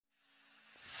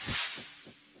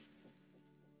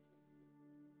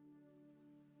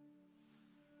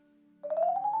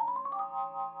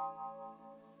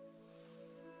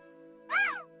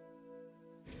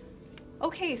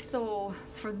Okay, so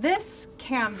for this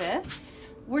canvas,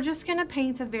 we're just gonna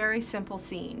paint a very simple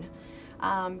scene.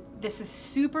 This is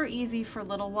super easy for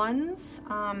little ones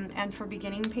and for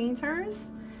beginning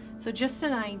painters. So just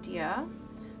an idea.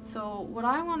 So what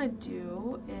I wanna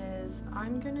do is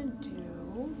I'm gonna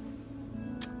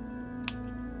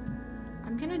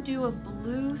do a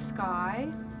blue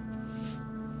sky.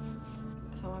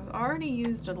 So I've already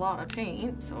used a lot of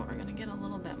paint, so we're gonna get a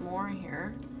little bit more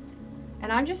here.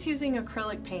 And I'm just using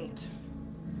acrylic paint.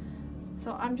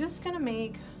 So I'm just gonna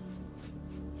make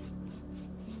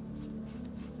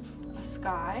a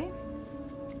sky.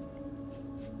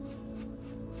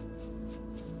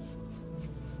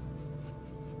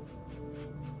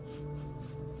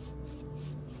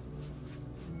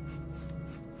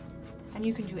 And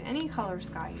you can do any color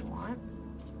sky you want.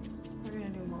 We're gonna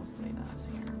do mostly this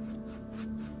here.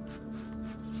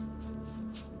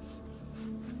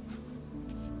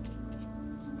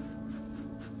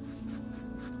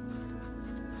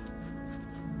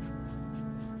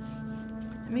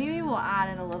 Maybe we'll add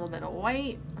in a little bit of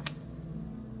white.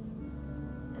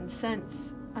 And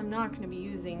since I'm not going to be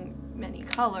using many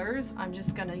colors, I'm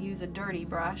just going to use a dirty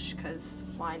brush, because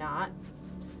why not?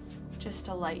 Just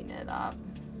to lighten it up.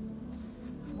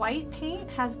 White paint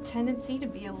has a tendency to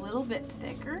be a little bit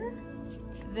thicker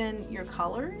than your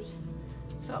colors,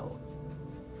 so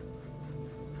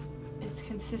its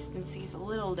consistency is a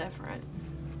little different.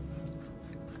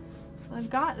 So I've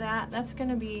got that. That's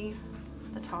going to be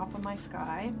the top of my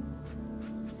sky.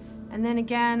 And then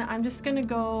again, I'm just gonna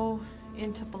go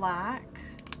into black.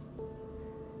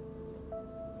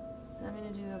 And I'm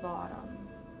gonna do the bottom.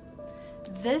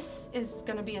 This is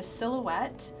gonna be a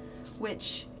silhouette,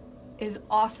 which is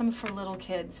awesome for little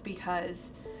kids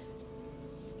because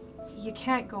you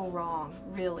can't go wrong,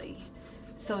 really.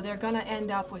 So they're gonna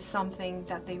end up with something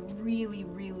that they really,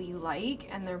 really like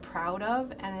and they're proud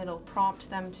of, and it'll prompt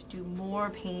them to do more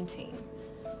painting.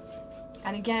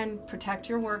 And again, protect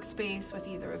your workspace with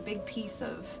either a big piece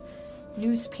of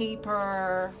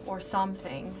newspaper or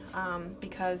something,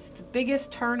 because the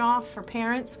biggest turn-off for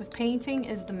parents with painting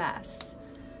is the mess.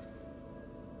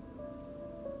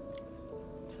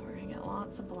 So we're gonna get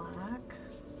lots of black.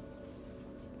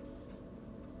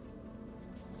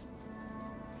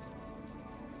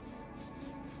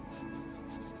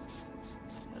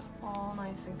 Get it all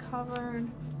nice and covered.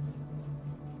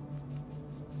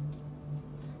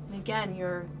 Again,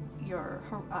 your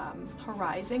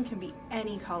horizon can be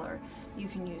any color. You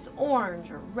can use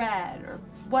orange or red or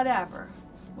whatever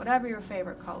your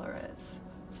favorite color is.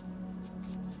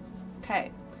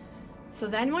 Okay, so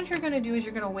then what you're going to do is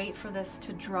you're going to wait for this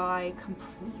to dry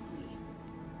completely.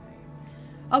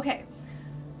 Okay,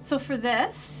 so for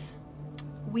this,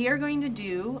 we are going to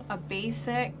do a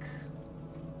basic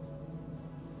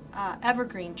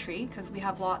evergreen tree because we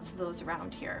have lots of those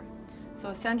around here. So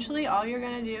essentially all you're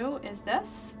going to do is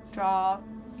this, draw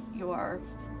your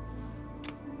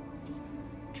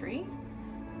tree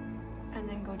and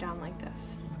then go down like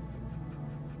this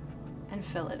and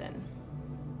fill it in.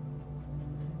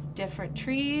 Different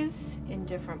trees in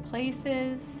different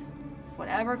places,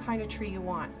 whatever kind of tree you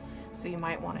want. So you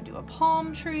might want to do a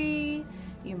palm tree,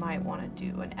 you might want to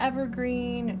do an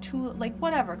evergreen, a tulip, like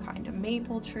whatever kind, a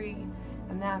maple tree,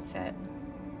 and that's it.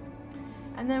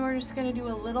 And then we're just going to do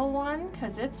a little one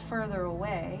because it's further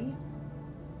away.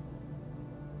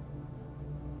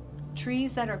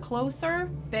 Trees that are closer,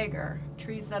 bigger.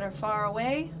 Trees that are far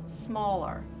away,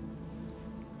 smaller.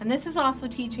 And this is also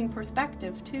teaching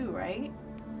perspective too, right?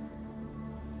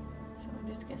 So I'm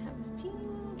just going to have this teeny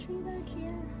little tree back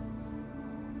here.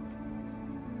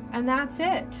 And that's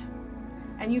it.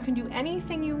 And you can do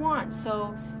anything you want.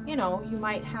 So, you know, you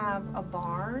might have a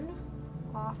barn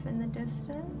off in the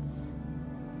distance.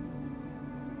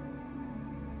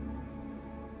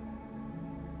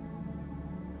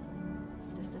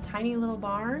 Just a tiny little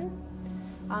barn.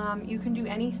 You can do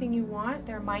anything you want.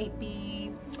 There might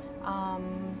be,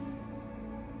 you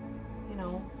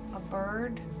know, a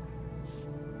bird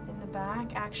in the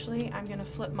back. Actually, I'm going to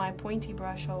flip my pointy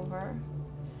brush over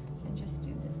and just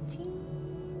do this teeny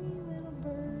little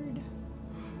bird.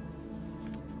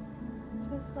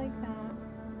 Just like that.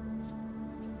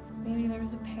 Maybe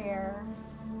there's a pear.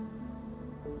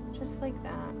 Just like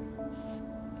that.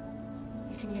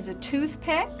 You can use a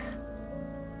toothpick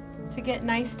to get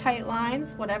nice tight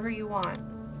lines, whatever you want.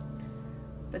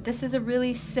 But this is a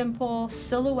really simple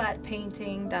silhouette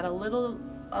painting that a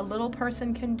little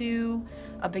person can do,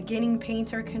 a beginning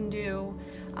painter can do,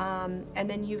 and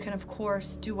then you can of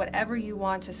course do whatever you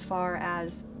want as far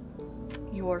as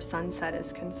your sunset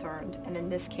is concerned. And in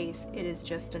this case, it is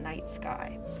just a night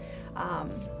sky.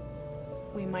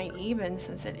 we might even,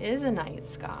 since it is a night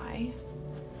sky,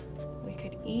 we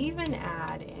could even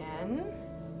add in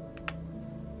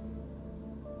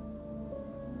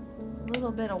a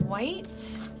little bit of white.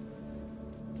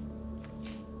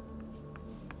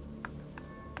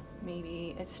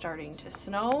 Maybe it's starting to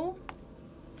snow.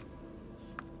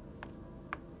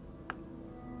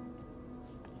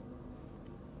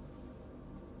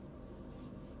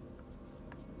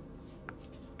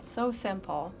 So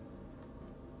simple.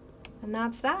 And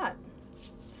that's that.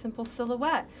 Simple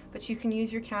silhouette. But you can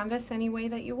use your canvas any way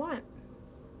that you want.